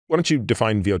Why don't you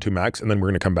define VO2 max, and then we're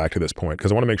going to come back to this point,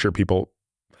 because I want to make sure people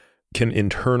can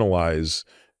internalize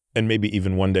and maybe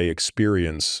even one day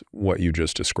experience what you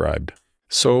just described.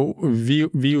 So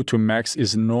VO2 max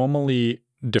is normally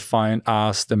defined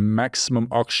as the maximum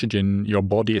oxygen your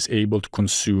body is able to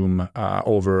consume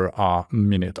over a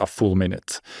full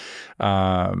minute.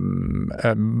 But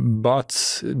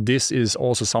this is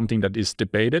also something that is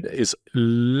debated, is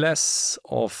less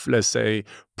of, let's say,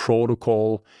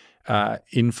 protocol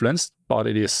influenced, but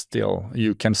it is still,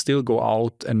 you can still go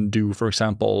out and do, for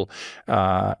example,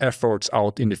 efforts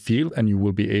out in the field, and you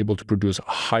will be able to produce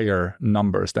higher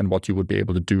numbers than what you would be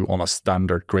able to do on a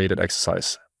standard graded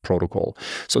exercise protocol.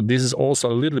 So this is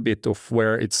also a little bit of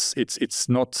where it's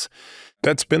not.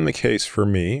 That's been the case for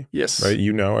me. Yes. Right.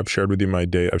 You know, I've shared with you my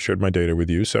data. I've shared my data with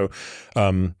you. So,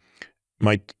 I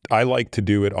like to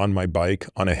do it on my bike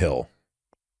on a hill.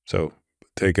 So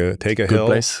take a hill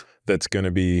place. That's going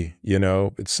to be, you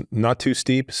know, it's not too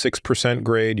steep, 6%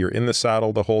 grade. You're in the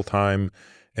saddle the whole time,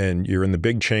 and you're in the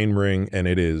big chain ring, and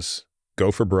it is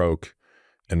go for broke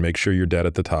and make sure you're dead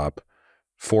at the top.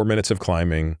 4 minutes of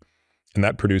climbing. And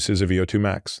that produces a VO2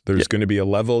 max. There's going to be a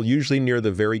level usually near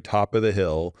the very top of the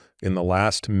hill in the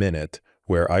last minute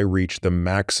where I reach the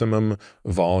maximum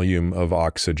volume of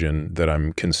oxygen that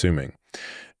I'm consuming.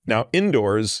 Now,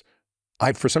 indoors,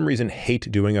 I, for some reason,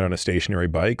 hate doing it on a stationary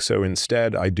bike. So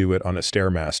instead, I do it on a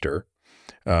Stairmaster.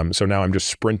 So now I'm just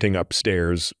sprinting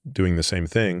upstairs doing the same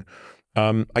thing.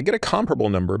 I get a comparable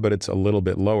number, but it's a little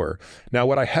bit lower. Now,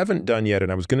 what I haven't done yet,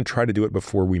 and I was going to try to do it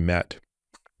before we met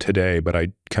today, but I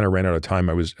kind of ran out of time.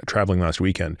 I was traveling last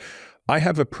weekend. I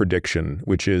have a prediction,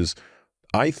 which is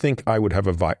I think I would have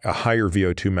a higher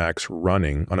VO2 max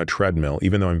running on a treadmill,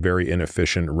 even though I'm very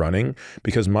inefficient running,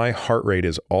 because my heart rate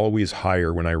is always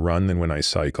higher when I run than when I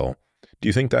cycle. Do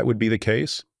you think that would be the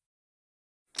case?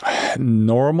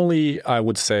 Normally, I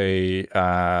would say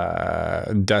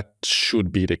that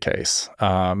should be the case.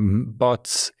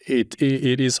 But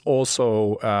it is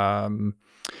also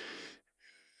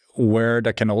where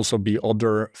there can also be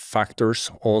other factors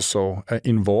also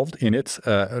involved in it.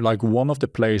 Like one of the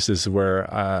places where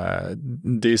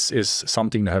this is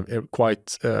something that have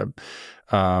quite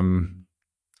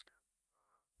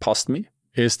passed me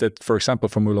is that, for example,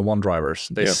 Formula 1 drivers,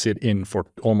 they sit in for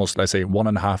almost, let's say,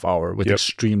 1.5 hours with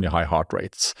extremely high heart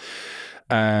rates.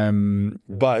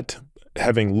 But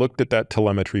having looked at that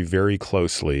telemetry very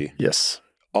closely, yes,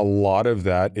 a lot of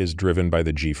that is driven by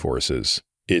the G-forces.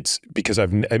 It's because I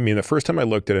mean, the first time I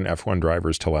looked at an F1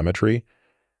 driver's telemetry,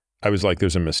 I was like,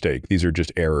 there's a mistake. These are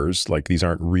just errors. Like, these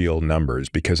aren't real numbers,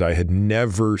 because I had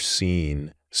never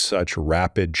seen such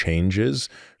rapid changes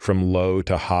from low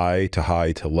to high to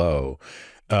high to low.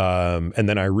 And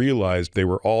then I realized they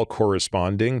were all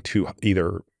corresponding to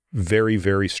either very,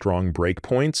 very strong break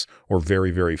points or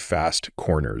very, very fast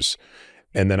corners.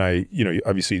 And then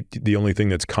obviously the only thing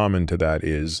that's common to that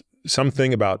is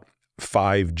something about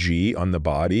 5G on the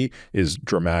body is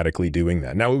dramatically doing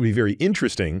that. Now, it would be very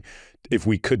interesting if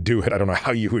we could do it, I don't know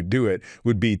how you would do it,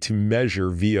 would be to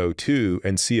measure VO2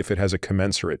 and see if it has a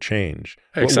commensurate change.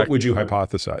 Exactly. What would you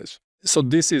hypothesize? So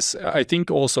this is, I think,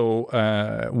 also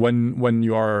when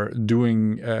you are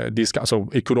doing these, so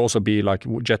it could also be like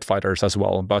jet fighters as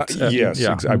well. But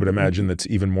yes, I would imagine that's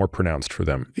even more pronounced for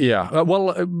them. Yeah, well,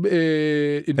 and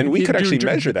we could actually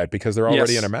measure that because they're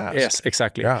already in a mask. Yes,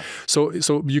 exactly. Yeah. So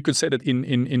you could say that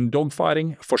in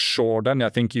dogfighting, for sure, then I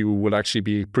think you will actually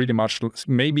be pretty much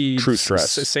maybe true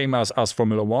stress, same as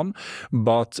Formula 1.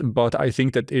 But I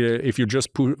think that if you're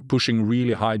just pushing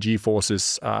really high G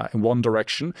forces in one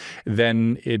direction,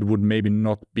 then it would maybe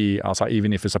not be as high,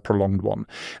 even if it's a prolonged one.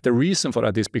 The reason for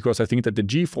that is because I think that the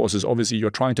G-forces, obviously, you're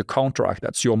trying to counteract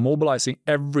that. So you're mobilizing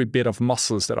every bit of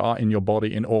muscles that are in your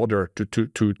body in order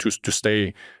to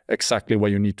stay exactly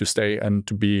where you need to stay and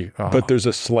to be. But there's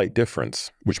a slight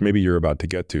difference, which maybe you're about to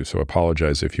get to, so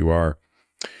apologize if you are.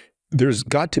 There's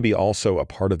got to be also a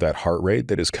part of that heart rate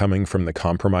that is coming from the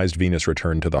compromised venous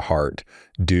return to the heart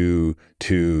due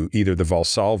to either the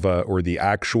Valsalva or the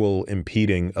actual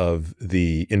impeding of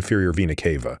the inferior vena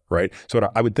cava, right?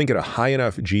 So I would think at a high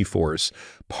enough G-force,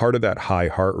 part of that high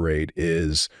heart rate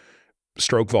is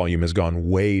stroke volume has gone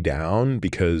way down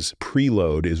because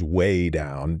preload is way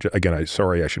down. Again,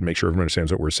 sorry, I should make sure everyone understands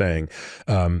what we're saying.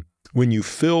 When you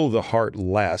fill the heart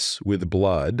less with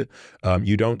blood,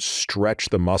 you don't stretch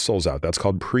the muscles out. That's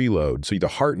called preload. So the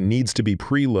heart needs to be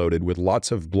preloaded with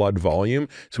lots of blood volume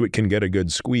so it can get a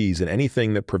good squeeze. And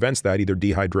anything that prevents that, either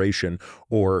dehydration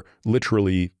or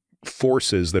literally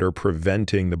forces that are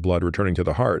preventing the blood returning to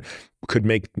the heart, could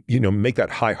make that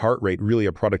high heart rate really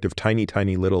a product of tiny,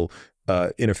 tiny little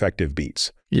ineffective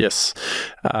beats. Yes,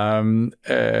 and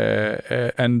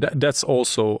that's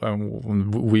also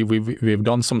we've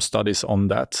done some studies on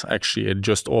that. Actually, it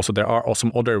just also there are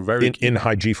some other very in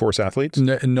high G-force athletes.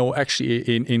 No, actually,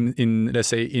 in let's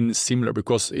say in similar,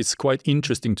 because it's quite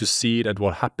interesting to see that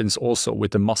what happens also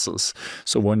with the muscles.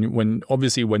 So when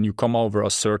obviously when you come over a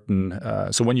certain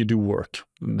so when you do work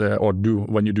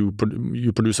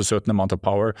you produce a certain amount of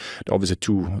power, obviously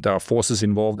there are forces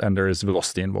involved and there is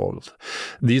velocity involved.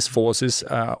 These forces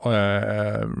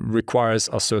requires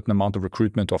a certain amount of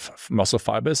recruitment of muscle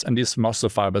fibers, and these muscle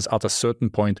fibers at a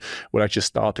certain point will actually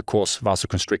start to cause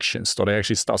vasoconstrictions, so they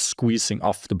actually start squeezing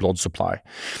off the blood supply.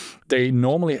 They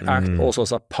normally act also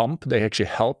as a pump. They actually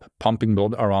help pumping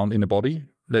blood around in the body,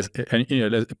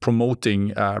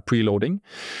 promoting preloading.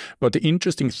 But the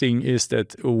interesting thing is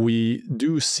that we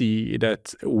do see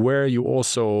that where you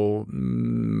also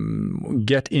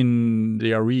get in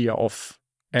the area of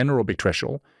anaerobic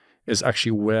threshold is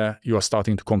actually where you are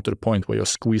starting to come to the point where you're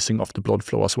squeezing off the blood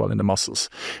flow as well in the muscles.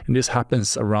 And this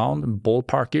happens around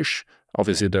ballparkish.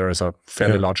 Obviously, there is a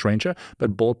fairly large range,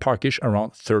 but ballparkish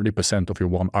around 30% of your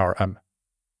 1 RM.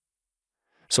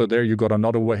 So there you got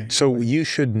another way. So you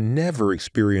should never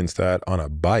experience that on a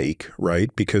bike,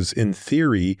 right? Because in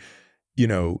theory, you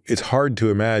know, it's hard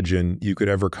to imagine you could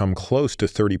ever come close to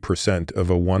 30% of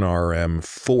a 1 RM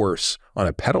force on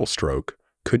a pedal stroke.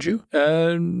 Could you?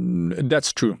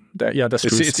 That's true. That's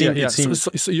true. It seems,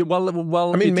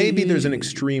 well, I mean, maybe there's an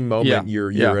extreme moment.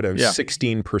 You're at a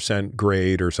 16%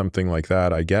 grade or something like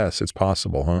that. I guess it's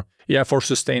possible, huh? Yeah, for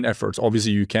sustained efforts,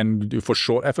 obviously you can do. For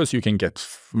short efforts, you can get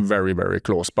very, very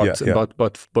close. But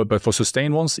for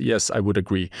sustained ones, yes, I would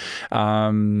agree.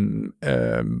 But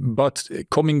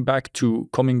coming back to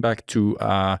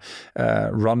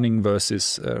running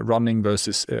versus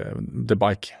the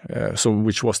bike. So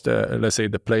which was the, let's say,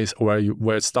 the place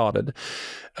where it started.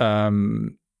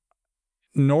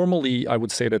 Normally, I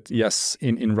would say that yes,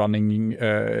 in running,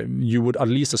 you would at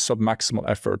least at submaximal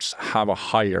efforts have a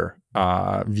higher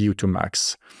VO2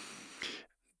 max.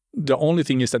 The only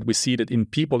thing is that we see that in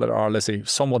people that are, let's say,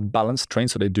 somewhat balanced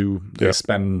trained, so they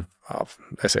spend,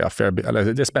 let's say, a fair bit,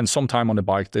 they spend some time on the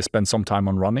bike, they spend some time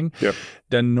on running,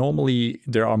 then normally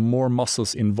there are more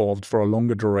muscles involved for a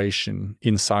longer duration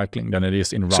in cycling than it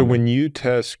is in running. So when you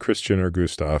test Christian or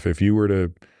Gustav, if you were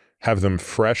to have them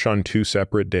fresh on 2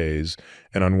 separate days,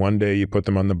 and on one day you put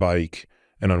them on the bike,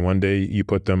 and on one day you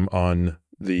put them on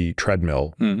the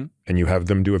treadmill, and you have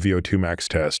them do a VO2 max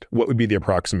test, what would be the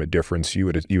approximate difference you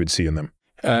would see in them?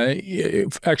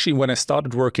 Actually, when I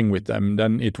started working with them,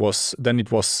 then it was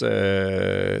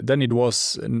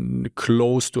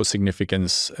close to a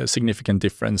significant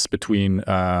difference between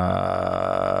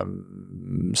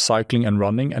cycling and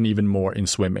running, and even more in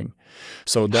swimming.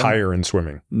 So then, higher in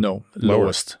swimming? No,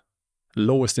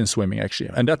 lowest in swimming, actually.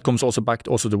 And that comes also back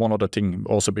to one other thing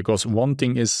also, because one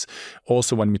thing is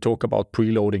also when we talk about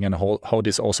preloading and how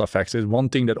this also affects it, one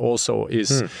thing that also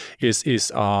is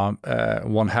I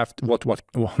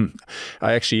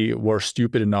actually were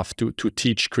stupid enough to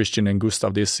teach Christian and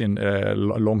Gustav this in a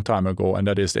long time ago, and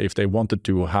that is that if they wanted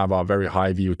to have a very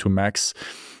high VO2 max,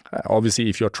 obviously,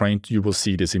 if you're trained, you will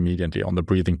see this immediately on the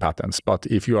breathing patterns. But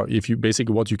if you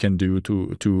basically, what you can do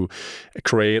to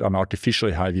create an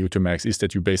artificially high VO2 max is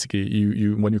that you basically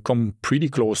when you come pretty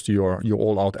close to your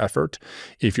all-out effort,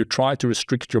 if you try to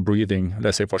restrict your breathing,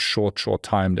 let's say for short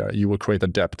time there, you will create a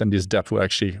depth, and this depth will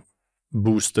actually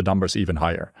boost the numbers even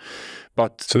higher.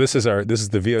 But so this is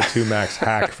the VO2 max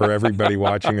hack for everybody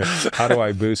watching it. How do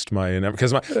I boost my,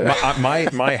 because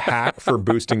my hack for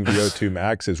boosting VO2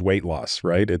 max is weight loss,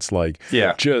 right? It's like,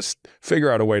 just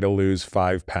figure out a way to lose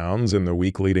 5 pounds in the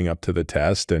week leading up to the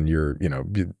test, and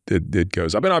it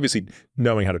goes up. And obviously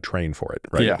knowing how to train for it,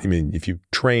 right? I mean, if you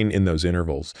train in those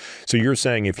intervals. So you're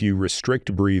saying if you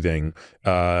restrict breathing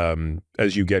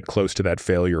as you get close to that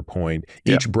failure point,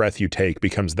 each breath you take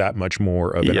becomes that much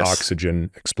more of an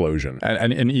oxygen explosion.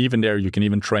 And even there, you can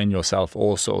even train yourself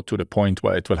also to the point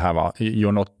where it will have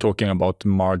you're not talking about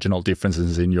marginal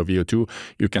differences in your VO2.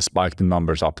 You can spike the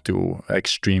numbers up to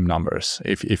extreme numbers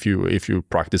if you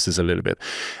practice this a little bit.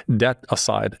 That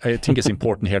aside, I think it's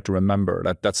important here to remember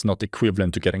that that's not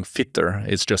equivalent to getting fitter.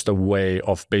 It's just a way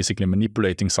of basically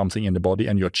manipulating something in the body,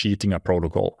 and you're cheating a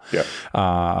protocol.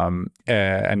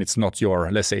 And it's not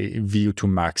your, let's say, VO2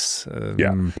 max.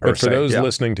 But for those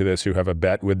listening to this who have a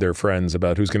bet with their friends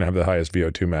about who's going to have the highest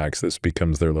VO2 max, this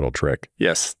becomes their little trick.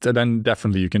 Yes, then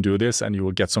definitely you can do this, and you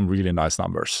will get some really nice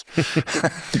numbers.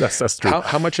 That's true.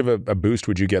 How much of a boost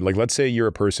would you get? Like, let's say you're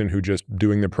a person who just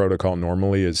doing the protocol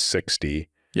normally is 60.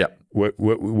 With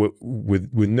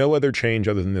no other change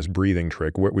other than this breathing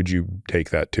trick, what would you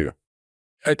take that to?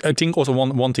 I think also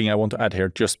one thing I want to add here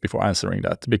just before answering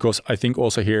that, because I think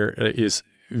also here is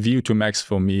VO2 max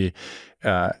for me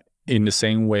in the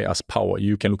same way as power.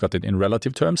 You can look at it in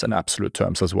relative terms and absolute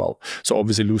terms as well. So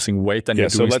obviously losing weight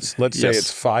and so let's say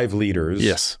it's 5 liters.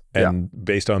 Yes. And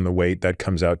based on the weight, that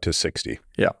comes out to 60.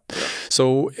 Yeah.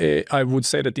 So I would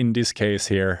say that in this case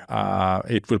here,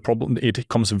 it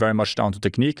comes very much down to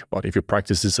technique. But if you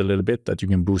practice this a little bit, that you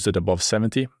can boost it above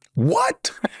 70.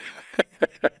 What?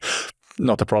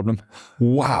 Not a problem.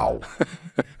 Wow.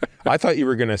 I thought you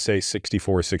were going to say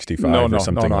 64, 65 or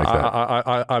something like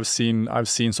that. I've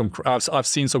seen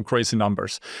some crazy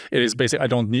numbers. It is basically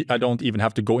I don't even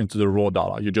have to go into the raw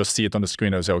data. You just see it on the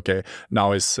screen and say, okay,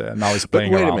 now it's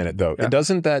playing around. Wait a minute though. Yeah?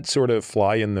 Doesn't that sort of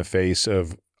fly in the face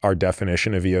of our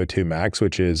definition of VO2 max,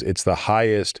 which is it's the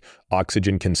highest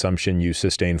oxygen consumption you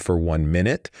sustain for 1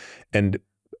 minute? And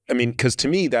I mean, because to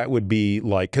me that would be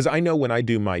like, because I know when I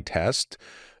do my test,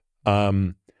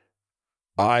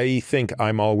 I think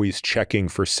I'm always checking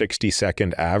for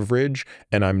 60-second average,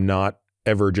 and I'm not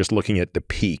ever just looking at the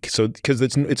peak. So because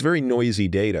it's very noisy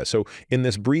data. So in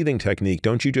this breathing technique,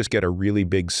 don't you just get a really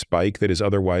big spike that is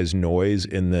otherwise noise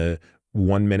in the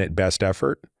 1 minute best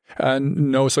effort?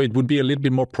 No, so it would be a little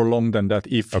bit more prolonged than that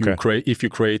if you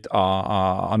create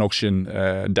an oxygen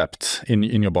depth in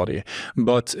your body.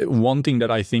 But one thing that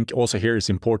I think also here is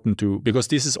important to, because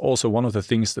this is also one of the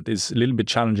things that is a little bit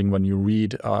challenging when you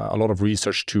read a lot of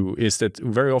research too, is that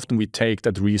very often we take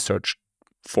that research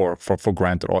for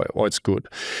granted, or it's good,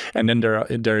 and then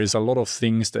there is a lot of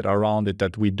things that are around it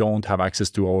that we don't have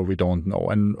access to or we don't know.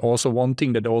 And also one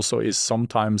thing that also is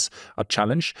sometimes a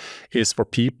challenge is for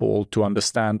people to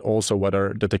understand also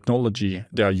whether the technology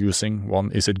they are using,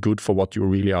 one, is it good for what you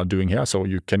really are doing here? So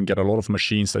you can get a lot of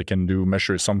machines that can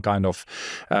measure some kind of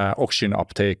oxygen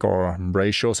uptake or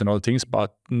ratios and other things,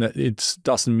 but it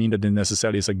doesn't mean that it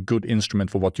necessarily is a good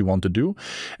instrument for what you want to do.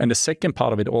 And the second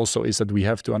part of it also is that we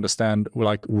have to understand,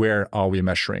 like, where are we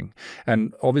measuring?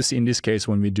 And obviously in this case,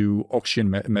 when we do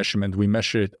oxygen measurement, we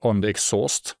measure it on the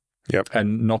exhaust. Yep.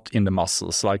 And not in the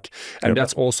muscles, and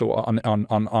that's also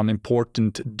an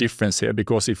important difference here,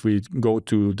 because if we go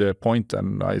to the point,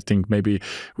 and I think maybe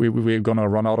we're gonna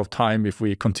run out of time if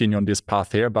we continue on this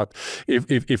path here, but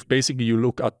if basically you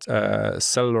look at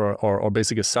cellular or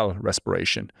basically cell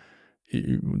respiration,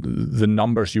 the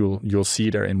numbers you'll see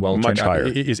there in much higher.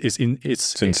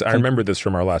 I remember this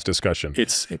from our last discussion.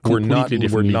 It's completely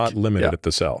different. We're not limited at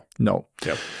the cell. No.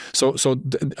 Yep. So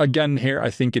again, here I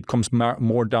think it comes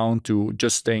more down to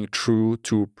just staying true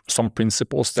to some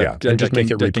principles that just make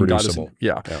it reproducible.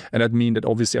 And that means that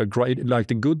obviously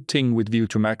the good thing with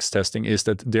VO2 max testing is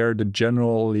that they're the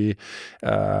generally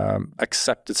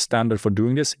accepted standard for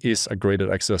doing this is a graded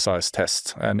exercise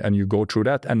test, and you go through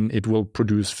that, and it will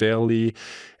produce fairly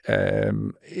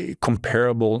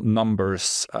comparable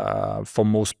numbers for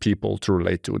most people to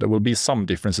relate to. There will be some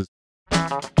differences.